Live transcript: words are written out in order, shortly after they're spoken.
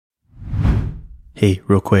Hey,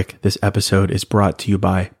 real quick, this episode is brought to you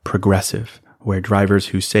by Progressive, where drivers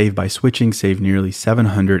who save by switching save nearly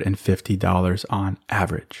 $750 on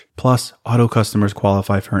average. Plus, auto customers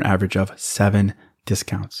qualify for an average of 7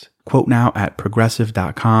 discounts. Quote now at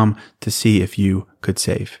progressive.com to see if you could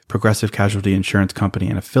save. Progressive Casualty Insurance Company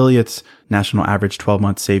and Affiliates. National average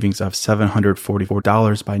 12-month savings of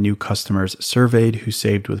 $744 by new customers surveyed who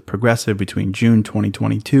saved with Progressive between June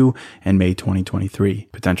 2022 and May 2023.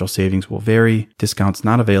 Potential savings will vary. Discounts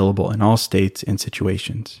not available in all states and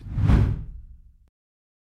situations.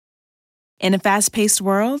 In a fast-paced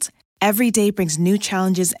world, every day brings new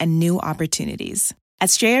challenges and new opportunities.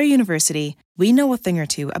 At Strayer University, we know a thing or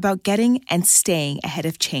two about getting and staying ahead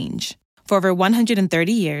of change. For over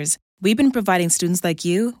 130 years, we've been providing students like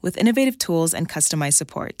you with innovative tools and customized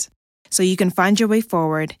support, so you can find your way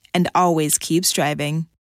forward and always keep striving.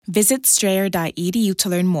 Visit strayer.edu to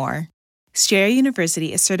learn more. Strayer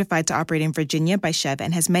University is certified to operate in Virginia by Chev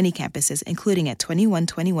and has many campuses, including at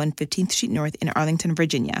 2121 15th Street North in Arlington,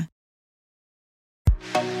 Virginia.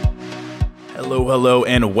 Hello,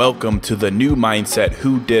 and welcome to the New Mindset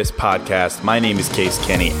Who Dis podcast. My name is Case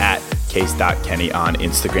Kenny at case.kenny on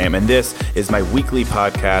Instagram, and this is my weekly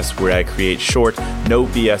podcast where I create short, no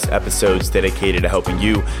BS episodes dedicated to helping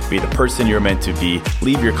you be the person you're meant to be,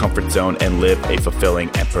 leave your comfort zone, and live a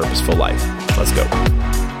fulfilling and purposeful life. Let's go.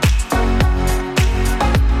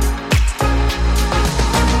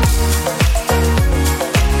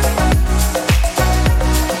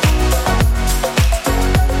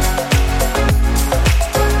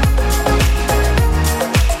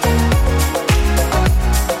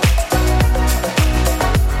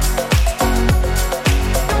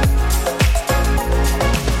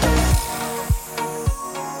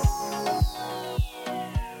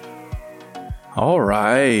 All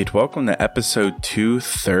right, welcome to episode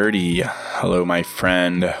 230. Hello, my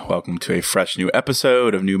friend. Welcome to a fresh new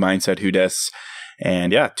episode of New Mindset Who Dis.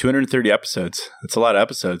 And yeah, 230 episodes. That's a lot of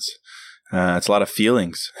episodes. It's a lot of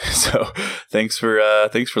feelings. So thanks for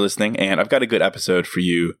listening. And I've got a good episode for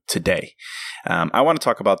you today. I want to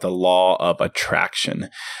talk about the law of attraction,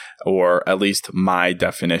 or at least my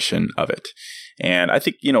definition of it. And I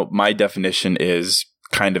think, my definition is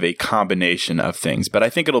kind of a combination of things, but I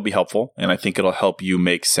think it'll be helpful, and I think it'll help you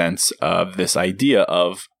make sense of this idea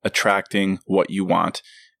of attracting what you want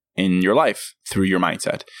in your life through your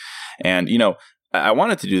mindset. And, I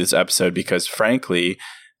wanted to do this episode because, frankly,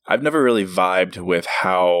 I've never really vibed with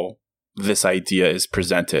how this idea is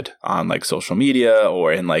presented on like social media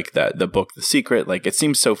or in like the book, The Secret. Like, it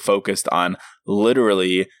seems so focused on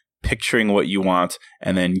literally picturing what you want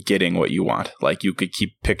and then getting what you want. Like, you could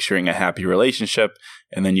keep picturing a happy relationship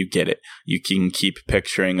and then you get it. You can keep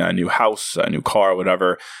picturing a new house, a new car,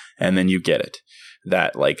 whatever, and then you get it.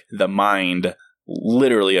 That like the mind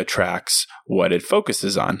literally attracts what it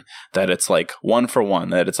focuses on, that it's like one for one,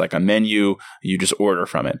 that it's like a menu, you just order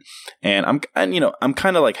from it. And I'm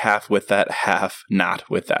kind of like half with that, half not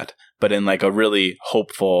with that, but in like a really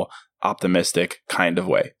hopeful, optimistic kind of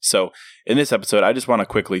way. So in this episode, I just want to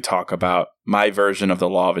quickly talk about my version of the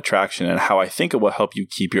law of attraction and how I think it will help you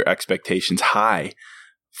keep your expectations high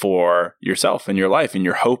for yourself and your life and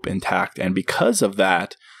your hope intact. And because of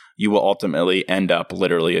that, you will ultimately end up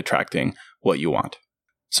literally attracting what you want.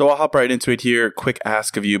 So I'll hop right into it here. Quick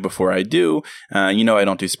ask of you before I do. I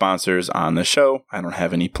don't do sponsors on the show. I don't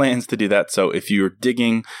have any plans to do that. So if you're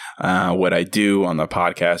digging what I do on the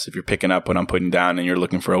podcast, if you're picking up what I'm putting down and you're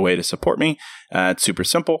looking for a way to support me, it's super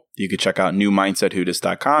simple. You could check out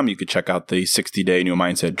newmindsetwhodis.com. You could check out the 60-day New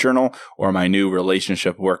Mindset Journal or my new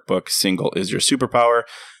relationship workbook, Single is Your Superpower.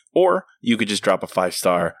 Or you could just drop a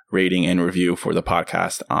 5-star rating and review for the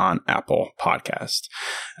podcast on Apple Podcast.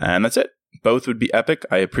 And that's it. Both would be epic.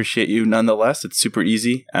 I appreciate you nonetheless. It's super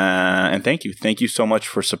easy. And thank you. Thank you so much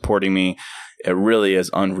for supporting me. It really is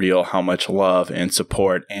unreal how much love and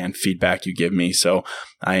support and feedback you give me. So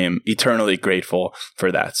I am eternally grateful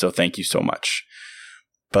for that. So thank you so much.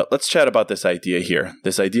 But let's chat about this idea here,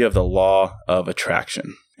 this idea of the law of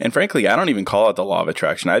attraction. And frankly, I don't even call it the law of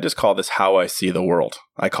attraction. I just call this how I see the world.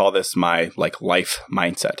 I call this my life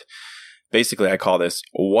mindset. Basically, I call this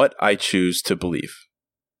what I choose to believe.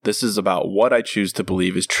 This is about what I choose to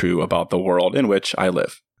believe is true about the world in which I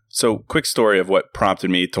live. So, quick story of what prompted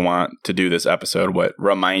me to want to do this episode, what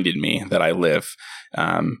reminded me that I live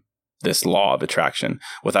this law of attraction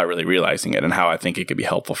without really realizing it, and how I think it could be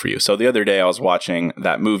helpful for you. So the other day I was watching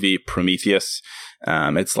that movie Prometheus.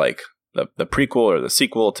 It's like the prequel or the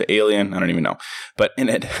sequel to Alien. I don't even know. But in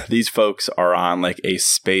it, these folks are on like a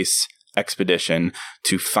space expedition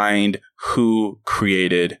to find who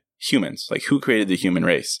created humans, like who created the human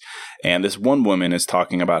race. And this one woman is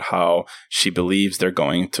talking about how she believes they're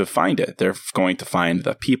going to find it. They're going to find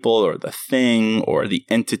the people or the thing or the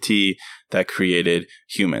entity that created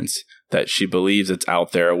humans, that she believes it's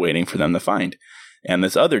out there waiting for them to find. And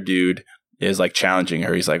this other dude is like challenging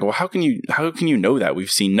her. He's like, well, how can you know that?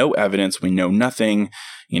 We've seen no evidence. We know nothing.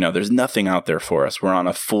 There's nothing out there for us. We're on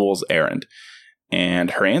a fool's errand.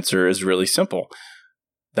 And her answer is really simple.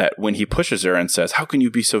 That when he pushes her and says, how can you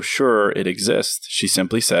be so sure it exists? She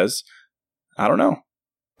simply says, I don't know,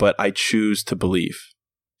 but I choose to believe.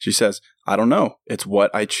 She says, I don't know. It's what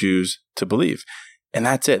I choose to believe. And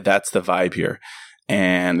that's it. That's the vibe here.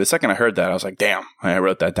 And the second I heard that, I was like, damn, I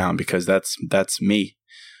wrote that down because that's me.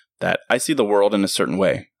 That I see the world in a certain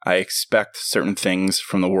way. I expect certain things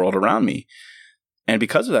from the world around me. And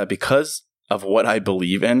because of that, because of what I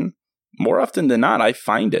believe in, more often than not, I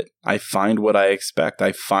find it. I find what I expect.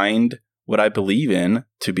 I find what I believe in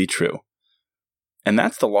to be true. And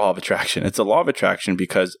that's the law of attraction. It's a law of attraction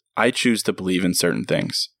because I choose to believe in certain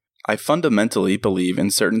things. I fundamentally believe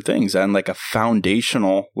in certain things on like a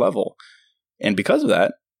foundational level. And because of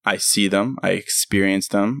that, I see them, I experience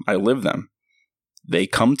them, I live them. They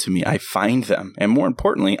come to me, I find them. And more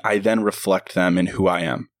importantly, I then reflect them in who I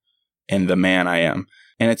am and the man I am.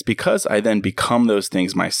 And it's because I then become those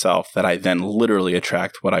things myself that I then literally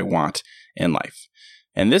attract what I want in life.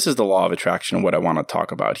 And this is the law of attraction, what I want to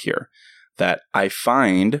talk about here, that I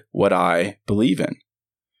find what I believe in.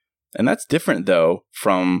 And that's different, though,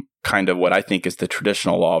 from kind of what I think is the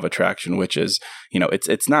traditional law of attraction, which is,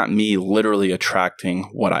 it's not me literally attracting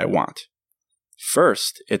what I want.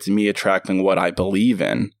 First, it's me attracting what I believe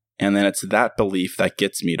in, and then it's that belief that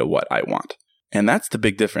gets me to what I want. And that's the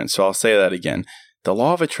big difference. So I'll say that again. The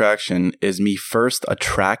law of attraction is me first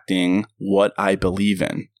attracting what I believe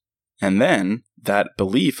in. And then that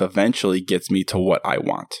belief eventually gets me to what I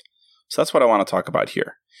want. So that's what I want to talk about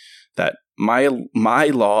here. That my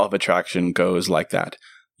law of attraction goes like that.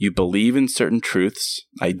 You believe in certain truths,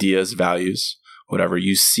 ideas, values, whatever.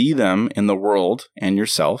 You see them in the world and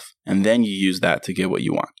yourself, and then you use that to get what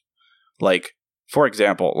you want. Like, for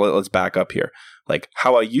example, let's back up here. Like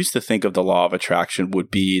how I used to think of the law of attraction would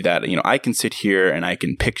be that, I can sit here and I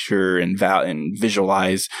can picture and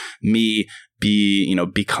visualize me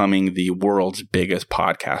becoming the world's biggest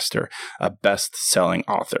podcaster, a best-selling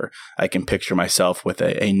author. I can picture myself with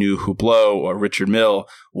a new Hublot or Richard Mille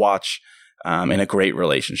watch in a great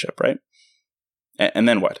relationship, right? And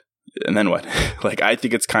then what? Like, I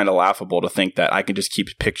think it's kind of laughable to think that I can just keep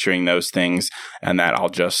picturing those things and that I'll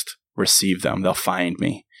just receive them. They'll find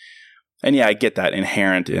me. And yeah, I get that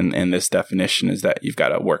inherent in this definition is that you've got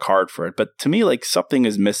to work hard for it. But to me, like something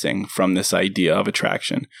is missing from this idea of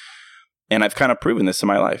attraction. And I've kind of proven this in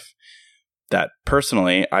my life. That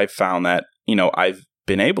personally, I've found that, I've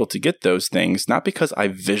been able to get those things, not because I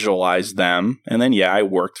visualized them and then, I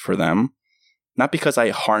worked for them. Not because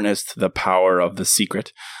I harnessed the power of The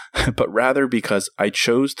Secret, but rather because I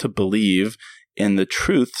chose to believe in the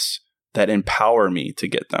truths that empower me to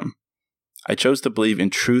get them. I chose to believe in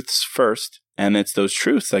truths first, and it's those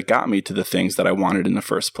truths that got me to the things that I wanted in the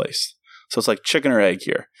first place. So it's like chicken or egg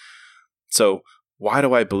here. So why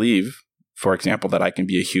do I believe, for example, that I can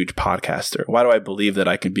be a huge podcaster? Why do I believe that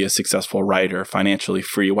I can be a successful writer, financially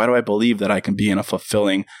free? Why do I believe that I can be in a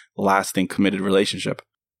fulfilling, lasting, committed relationship?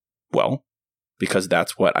 Well, because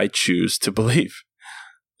that's what I choose to believe.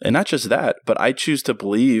 And not just that, but I choose to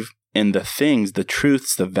believe in the things, the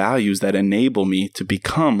truths, the values that enable me to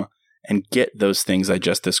become and get those things I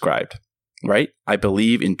just described, right? I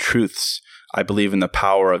believe in truths. I believe in the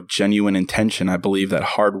power of genuine intention. I believe that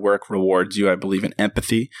hard work rewards you. I believe in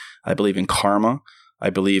empathy. I believe in karma. I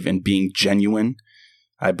believe in being genuine.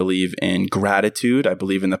 I believe in gratitude. I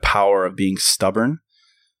believe in the power of being stubborn.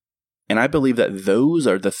 And I believe that those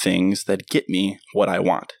are the things that get me what I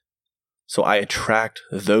want. So I attract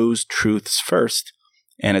those truths first.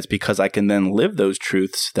 And it's because I can then live those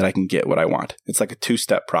truths that I can get what I want. It's like a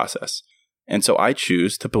two-step process. And so I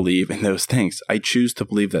choose to believe in those things. I choose to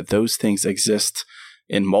believe that those things exist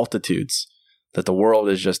in multitudes, that the world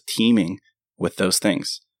is just teeming with those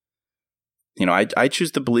things. I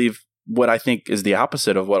choose to believe what I think is the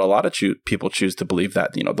opposite of what a lot of people choose to believe,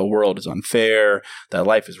 that, the world is unfair, that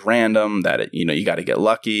life is random, that, you got to get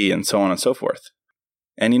lucky, and so on and so forth.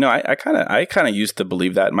 And, I kind of used to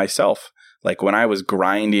believe that myself. Like when I was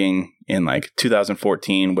grinding in like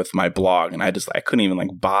 2014 with my blog and I couldn't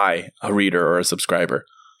even buy a reader or a subscriber.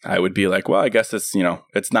 I would be like, well, I guess it's,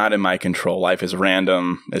 it's not in my control. Life is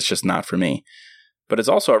random. It's just not for me. But it's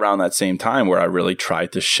also around that same time where I really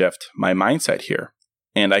tried to shift my mindset here.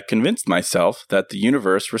 And I convinced myself that the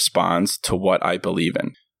universe responds to what I believe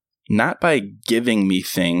in. not by giving me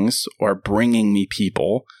things or bringing me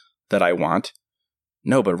people that I want.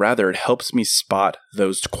 No, but rather it helps me spot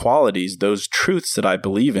those qualities, those truths that I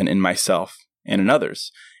believe in myself and in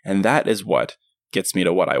others. And that is what gets me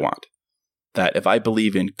to what I want. That if I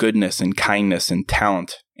believe in goodness and kindness and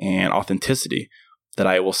talent and authenticity, that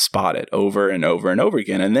I will spot it over and over and over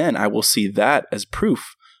again. And then I will see that as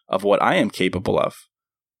proof of what I am capable of.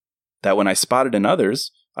 That when I spot it in others,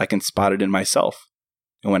 I can spot it in myself.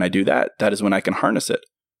 And when I do that, that is when I can harness it.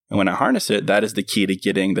 And when I harness it, that is the key to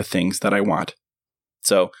getting the things that I want.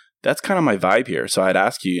 So that's kind of my vibe here. So I'd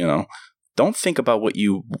ask you, don't think about what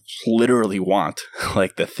you literally want,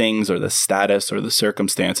 like the things or the status or the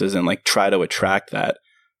circumstances, and like try to attract that.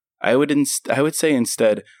 I would say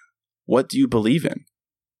instead, what do you believe in?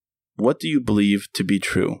 What do you believe to be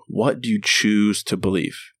true? What do you choose to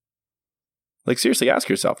believe? Like seriously, ask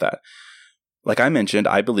yourself that. Like I mentioned,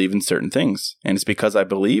 I believe in certain things, and it's because I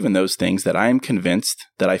believe in those things that I am convinced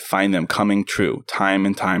that I find them coming true time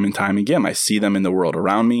and time and time again. I see them in the world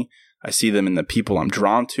around me. I see them in the people I'm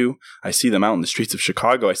drawn to. I see them out in the streets of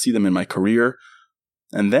Chicago. I see them in my career.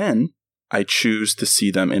 And then I choose to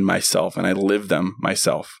see them in myself, and I live them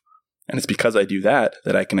myself. And it's because I do that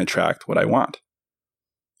I can attract what I want.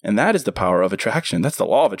 And that is the power of attraction. That's the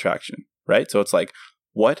law of attraction, right? So it's like,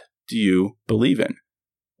 what do you believe in?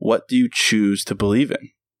 What do you choose to believe in?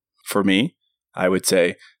 For me, I would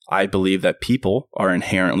say I believe that people are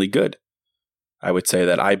inherently good. I would say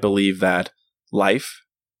that I believe that life,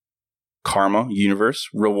 karma, universe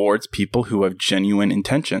rewards people who have genuine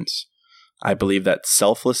intentions. I believe that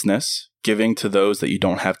selflessness, giving to those that you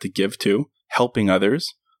don't have to give to, helping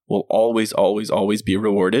others, will always, always, always be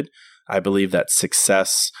rewarded. I believe that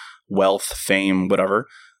success, wealth, fame, whatever,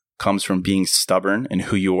 comes from being stubborn in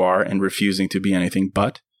who you are and refusing to be anything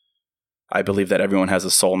but. I believe that everyone has a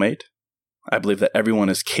soulmate. I believe that everyone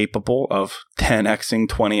is capable of 10xing,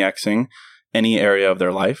 20xing any area of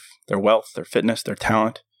their life, their wealth, their fitness, their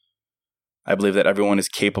talent. I believe that everyone is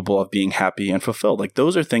capable of being happy and fulfilled. Like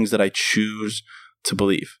those are things that I choose to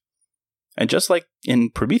believe. And just like in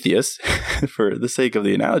Prometheus, for the sake of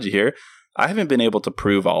the analogy here, I haven't been able to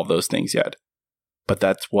prove all of those things yet. But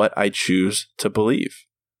that's what I choose to believe.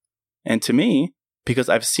 And to me, because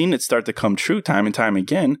I've seen it start to come true time and time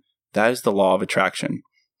again, that is the law of attraction.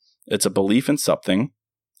 It's a belief in something.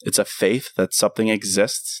 It's a faith that something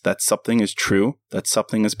exists, that something is true, that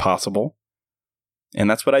something is possible. And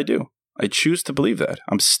that's what I do. I choose to believe that.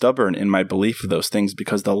 I'm stubborn in my belief of those things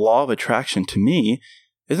because the law of attraction to me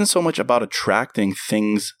isn't so much about attracting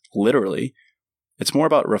things literally. It's more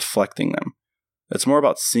about reflecting them. It's more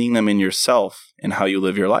about seeing them in yourself and how you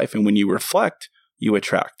live your life. And when you reflect, you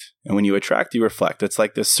attract. And when you attract, you reflect. It's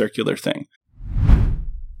like this circular thing.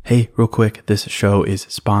 Hey, real quick, this show is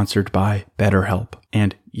sponsored by BetterHelp.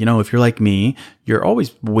 And, if you're like me, you're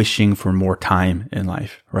always wishing for more time in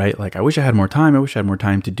life, right? Like, I wish I had more time. I wish I had more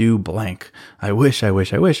time to do blank. I wish.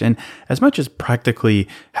 And as much as practically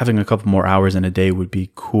having a couple more hours in a day would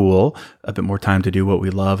be cool, a bit more time to do what we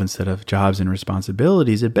love instead of jobs and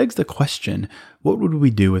responsibilities, it begs the question, what would we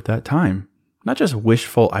do with that time? Not just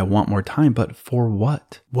wishful, I want more time, but for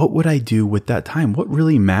what? What would I do with that time? What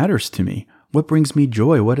really matters to me? What brings me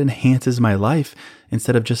joy? What enhances my life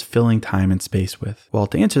instead of just filling time and space with? Well,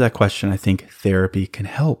 to answer that question, I think therapy can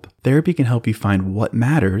help. Therapy can help you find what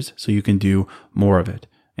matters so you can do more of it.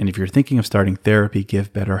 And if you're thinking of starting therapy,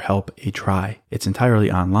 give BetterHelp a try. It's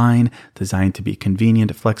entirely online, designed to be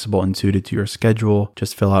convenient, flexible, and suited to your schedule.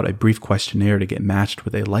 Just fill out a brief questionnaire to get matched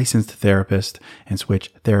with a licensed therapist and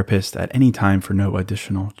switch therapists at any time for no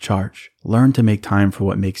additional charge. Learn to make time for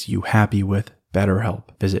what makes you happy with BetterHelp.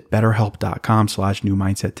 Visit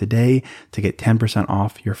betterhelp.com/newmindset today to get 10%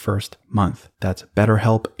 off your first month. That's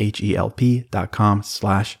BetterHelp,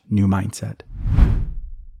 HELP.com/newmindset.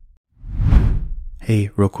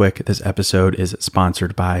 Hey, real quick, this episode is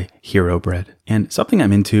sponsored by Hero Bread. And something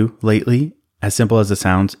I'm into lately, as simple as it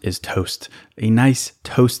sounds, is toast. A nice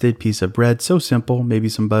toasted piece of bread, so simple, maybe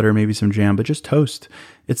some butter, maybe some jam, but just toast.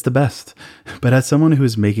 It's the best. But as someone who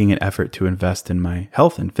is making an effort to invest in my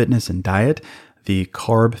health and fitness and diet, the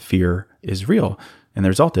carb fear is real. And the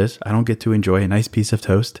result is I don't get to enjoy a nice piece of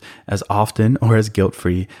toast as often or as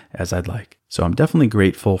guilt-free as I'd like. So I'm definitely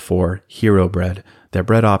grateful for Hero Bread. Their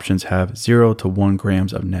bread options have 0 to 1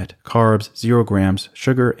 grams of net carbs, 0 grams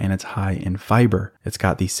sugar, and it's high in fiber. It's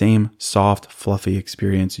got the same soft, fluffy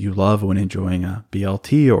experience you love when enjoying a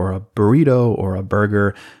BLT or a burrito or a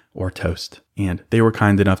burger or toast. And they were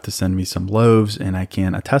kind enough to send me some loaves, and I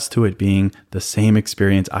can attest to it being the same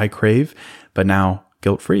experience I crave, but now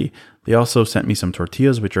guilt-free. They also sent me some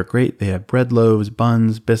tortillas, which are great. They have bread loaves,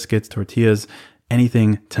 buns, biscuits, tortillas,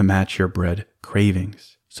 anything to match your bread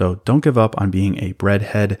cravings. So don't give up on being a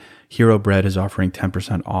breadhead. Hero Bread is offering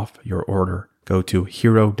 10% off your order. Go to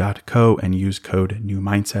hero.co and use code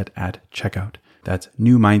NEWMindset at checkout. That's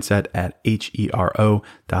new mindset at hero.co.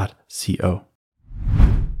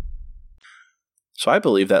 So I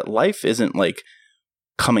believe that life isn't like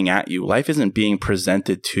coming at you. Life isn't being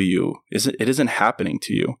presented to you. It isn't happening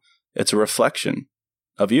to you. It's a reflection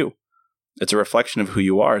of you. It's a reflection of who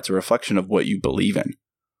you are. It's a reflection of what you believe in.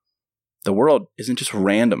 The world isn't just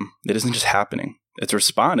random. It isn't just happening. It's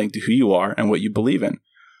responding to who you are and what you believe in.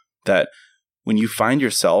 That when you find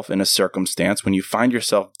yourself in a circumstance, when you find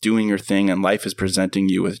yourself doing your thing and life is presenting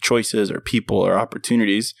you with choices or people or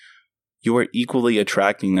opportunities, you are equally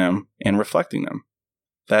attracting them and reflecting them.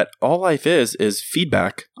 That all life is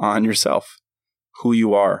feedback on yourself, who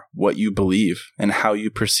you are, what you believe, and how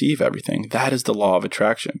you perceive everything. That is the law of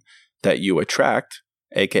attraction, that you attract,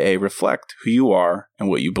 aka reflect who you are and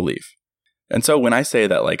what you believe. And so when I say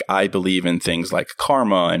that like I believe in things like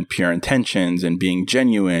karma and pure intentions and being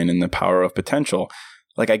genuine and the power of potential,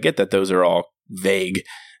 like I get that those are all vague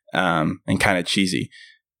and kind of cheesy.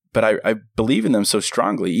 But I believe in them so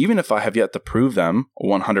strongly, even if I have yet to prove them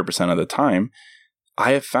 100% of the time.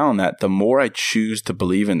 I have found that the more I choose to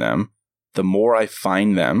believe in them, the more I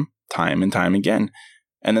find them time and time again.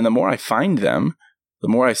 And then the more I find them, the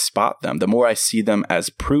more I spot them, the more I see them as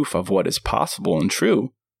proof of what is possible and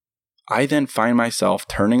true, I then find myself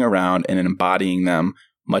turning around and embodying them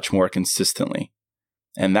much more consistently.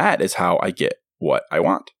 And that is how I get what I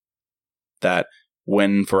want. That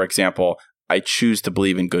when, for example, I choose to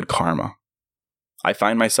believe in good karma, I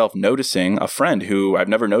find myself noticing a friend who I've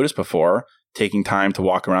never noticed before taking time to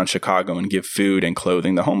walk around Chicago and give food and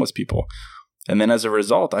clothing to homeless people. And then as a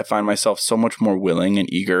result, I find myself so much more willing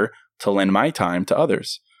and eager to lend my time to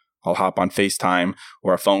others. I'll hop on FaceTime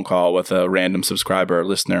or a phone call with a random subscriber or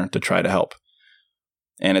listener to try to help.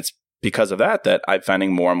 And it's because of that I'm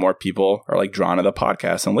finding more and more people are like drawn to the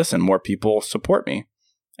podcast and listen. More people support me.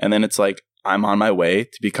 And then it's like I'm on my way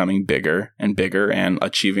to becoming bigger and bigger and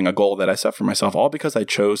achieving a goal that I set for myself, all because I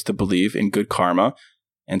chose to believe in good karma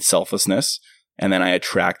and selflessness. And then I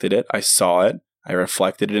attracted it. I saw it. I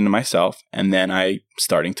reflected it into myself. And then I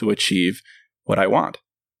starting to achieve what I want.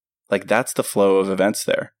 Like that's the flow of events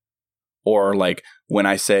there. Or like when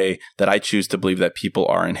I say that I choose to believe that people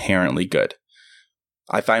are inherently good,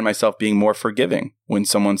 I find myself being more forgiving when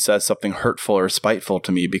someone says something hurtful or spiteful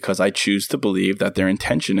to me because I choose to believe that their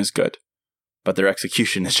intention is good, but their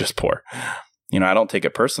execution is just poor. I don't take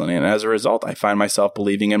it personally. And as a result, I find myself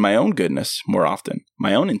believing in my own goodness more often,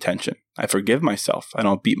 my own intention. I forgive myself. I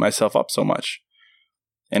don't beat myself up so much.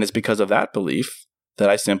 And it's because of that belief that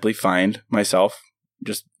I simply find myself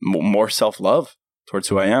just more self-love towards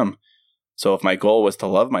who I am. So if my goal was to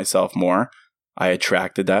love myself more, I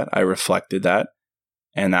attracted that. I reflected that.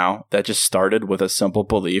 And now that just started with a simple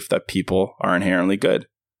belief that people are inherently good.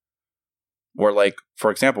 Or like, for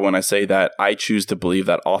example, when I say that I choose to believe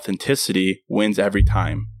that authenticity wins every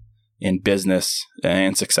time in business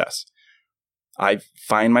and success, I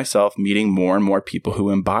find myself meeting more and more people who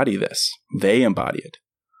embody this. They embody it.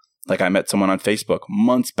 Like I met someone on Facebook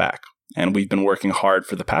months back, and we've been working hard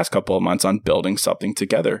for the past couple of months on building something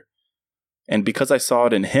together. And because I saw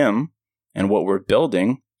it in him and what we're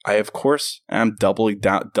building, I, of course, am doubling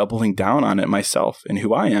down on it myself and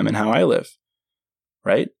who I am and how I live.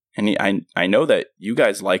 Right? And I know that you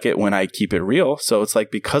guys like it when I keep it real. So it's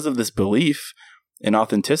like because of this belief in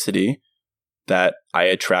authenticity that I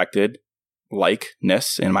attracted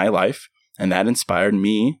likeness in my life, and that inspired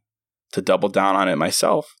me to double down on it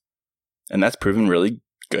myself. And that's proven really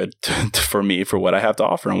good for me for what I have to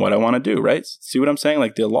offer and what I want to do, right? See what I'm saying?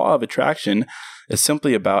 Like the law of attraction is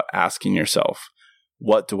simply about asking yourself,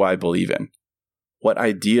 what do I believe in? What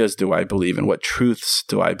ideas do I believe in? What truths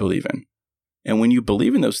do I believe in? And when you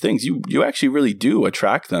believe in those things, you actually really do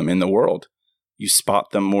attract them in the world. You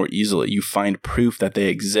spot them more easily. You find proof that they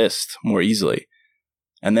exist more easily.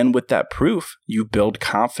 And then with that proof, you build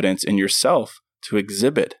confidence in yourself to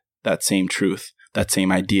exhibit that same truth, that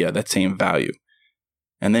same idea, that same value.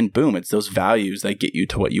 And then boom, it's those values that get you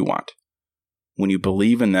to what you want. When you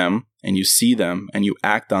believe in them and you see them and you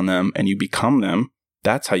act on them and you become them,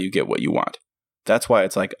 that's how you get what you want. That's why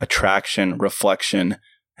it's like attraction, reflection,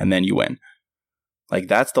 and then you win. Like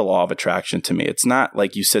that's the law of attraction to me. It's not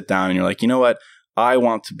like you sit down and you're like, you know what? I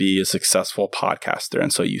want to be a successful podcaster.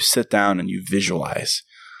 And so you sit down and you visualize.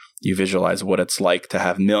 You visualize what it's like to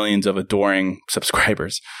have millions of adoring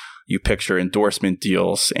subscribers. You picture endorsement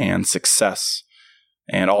deals and success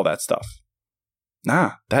and all that stuff.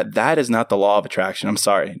 Nah, that is not the law of attraction. I'm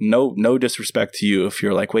sorry. No disrespect to you if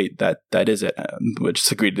you're like, wait, that is it. We'll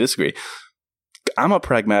just agree to disagree. I'm a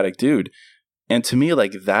pragmatic dude. And to me,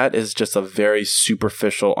 like, that is just a very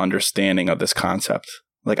superficial understanding of this concept.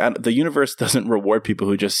 Like, the universe doesn't reward people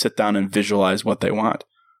who just sit down and visualize what they want.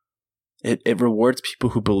 It rewards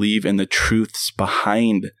people who believe in the truths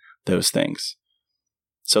behind those things.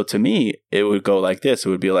 So to me, it would go like this. It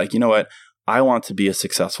would be like, you know what? I want to be a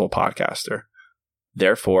successful podcaster.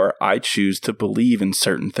 Therefore, I choose to believe in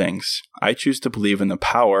certain things. I choose to believe in the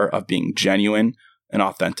power of being genuine and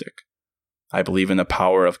authentic. I believe in the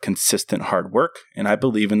power of consistent hard work, and I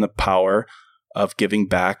believe in the power of giving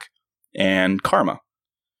back and karma.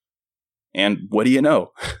 And what do you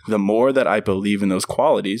know? The more that I believe in those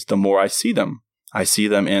qualities, the more I see them. I see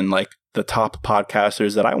them in like the top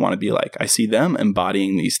podcasters that I want to be like. I see them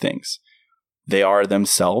embodying these things. They are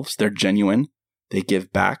themselves. They're genuine. They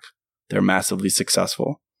give back. They're massively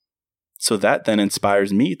successful. So that then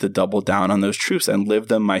inspires me to double down on those truths and live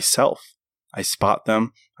them myself. I spot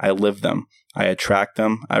them. I live them. I attract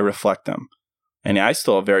them. I reflect them. And I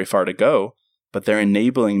still have very far to go, but they're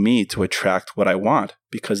enabling me to attract what I want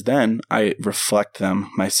because then I reflect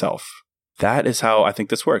them myself. That is how I think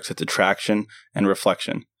this works. It's attraction and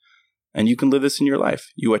reflection. And you can live this in your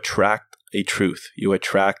life. You attract a truth. You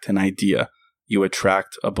attract an idea. You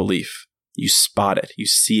attract a belief. You spot it. You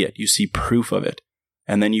see it. You see proof of it.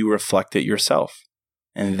 And then you reflect it yourself.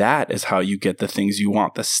 And that is how you get the things you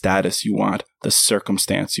want, the status you want, the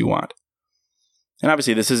circumstance you want. And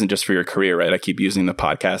obviously, this isn't just for your career, right? I keep using the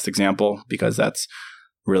podcast example because that's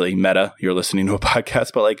really meta. You're listening to a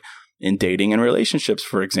podcast, but like in dating and relationships,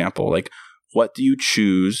 for example, like what do you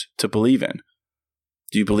choose to believe in?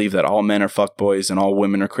 Do you believe that all men are fuckboys and all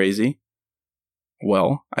women are crazy?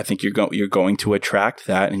 Well, I think you're going to attract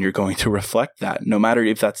that and you're going to reflect that, no matter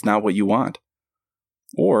if that's not what you want.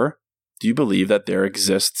 Or do you believe that there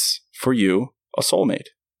exists for you a soulmate,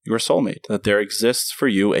 your soulmate, that there exists for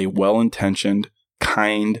you a well-intentioned,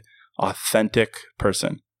 kind, authentic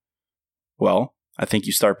person? Well, I think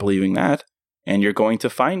you start believing that and you're going to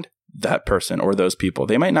find that person or those people.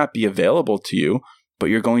 They might not be available to you,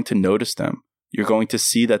 but you're going to notice them. You're going to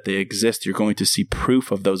see that they exist. You're going to see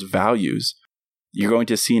proof of those values. You're going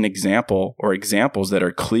to see an example or examples that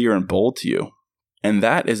are clear and bold to you. And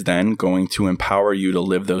that is then going to empower you to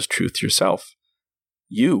live those truths yourself.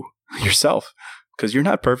 Yourself, because you're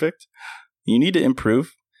not perfect. You need to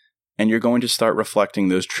improve. And you're going to start reflecting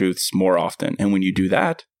those truths more often. And when you do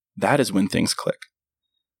that, that is when things click.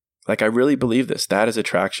 Like, I really believe this. That is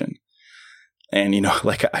attraction. And, you know,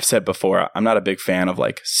 like I've said before, I'm not a big fan of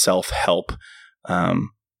like self-help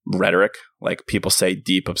rhetoric. Like people say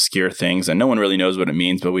deep, obscure things and no one really knows what it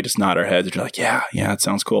means, but we just nod our heads. We're like, yeah, it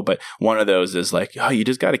sounds cool. But one of those is like, oh, you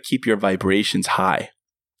just got to keep your vibrations high.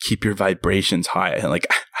 Keep your vibrations high. And like,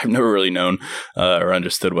 I've never really known or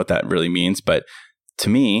understood what that really means. But to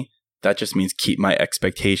me, that just means keep my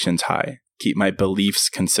expectations high, keep my beliefs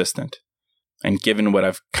consistent. And given what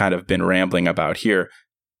I've kind of been rambling about here,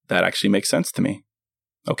 that actually makes sense to me.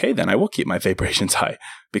 Okay, then I will keep my vibrations high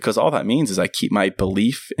because all that means is I keep my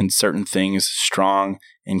belief in certain things strong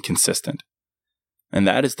and consistent. And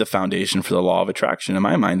that is the foundation for the law of attraction in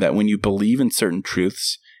my mind, that when you believe in certain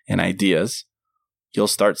truths and ideas, you'll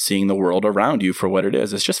start seeing the world around you for what it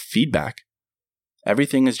is. It's just feedback.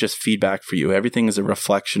 Everything is just feedback for you. Everything is a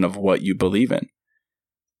reflection of what you believe in.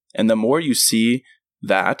 And the more you see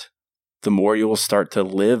that, the more you will start to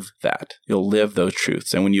live that. You'll live those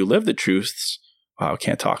truths. And when you live the truths, wow, I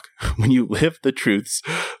can't talk. When you live the truths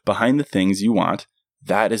behind the things you want,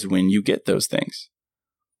 that is when you get those things.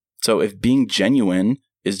 So if being genuine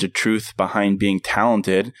is the truth behind being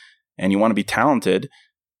talented and you want to be talented,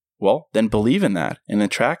 well, then believe in that and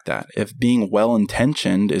attract that. If being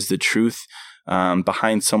well-intentioned is the truth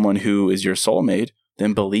behind someone who is your soulmate,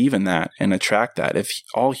 then believe in that and attract that. If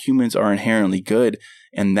all humans are inherently good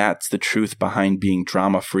and that's the truth behind being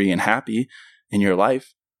drama-free and happy in your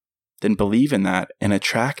life, then believe in that and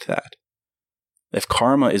attract that. If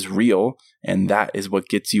karma is real and that is what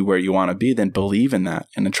gets you where you want to be, then believe in that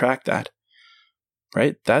and attract that.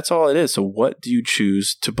 Right? That's all it is. So what do you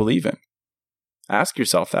choose to believe in? Ask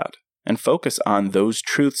yourself that and focus on those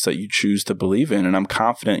truths that you choose to believe in. And I'm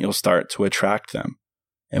confident you'll start to attract them.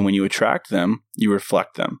 And when you attract them, you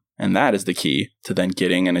reflect them. And that is the key to then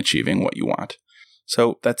getting and achieving what you want.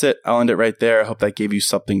 So that's it. I'll end it right there. I hope that gave you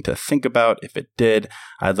something to think about. If it did,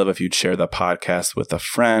 I'd love if you'd share the podcast with a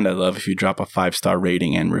friend. I'd love if you drop a 5-star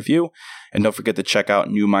rating and review. And don't forget to check out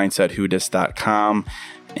newmindsetwhodis.com.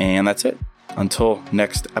 And that's it. Until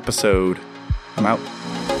next episode, I'm out.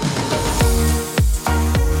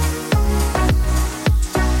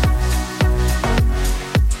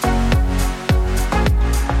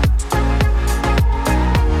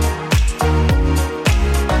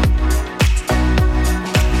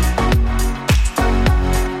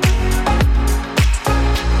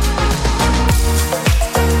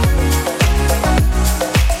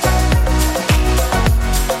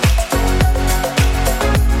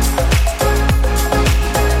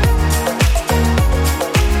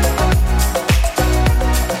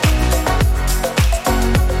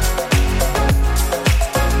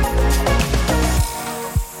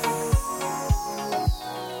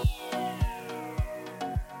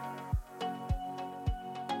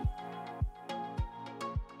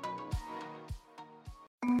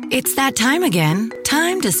 It's that time again.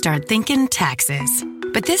 Time to start thinking taxes.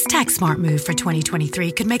 But this tax smart move for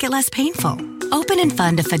 2023 could make it less painful. Open and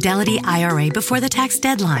fund a Fidelity IRA before the tax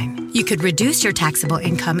deadline. You could reduce your taxable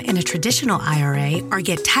income in a traditional IRA or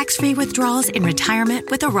get tax-free withdrawals in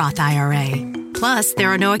retirement with a Roth IRA. Plus, there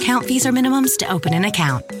are no account fees or minimums to open an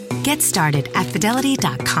account. Get started at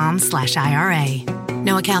fidelity.com/IRA.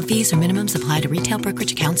 No account fees or minimums apply to retail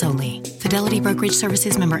brokerage accounts only. Fidelity Brokerage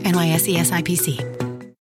Services, member NYSE SIPC.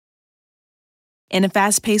 In a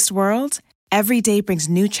fast-paced world, every day brings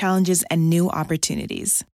new challenges and new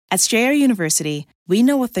opportunities. At Strayer University, we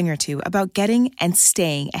know a thing or two about getting and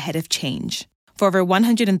staying ahead of change. For over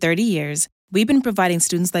 130 years, we've been providing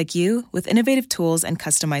students like you with innovative tools and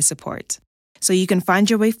customized support, so you can find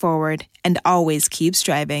your way forward and always keep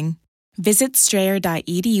striving. Visit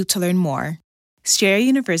strayer.edu to learn more. Strayer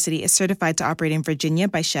University is certified to operate in Virginia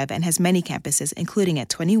by Chev and has many campuses, including at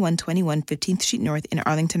 2121 15th Street North in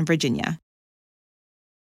Arlington, Virginia.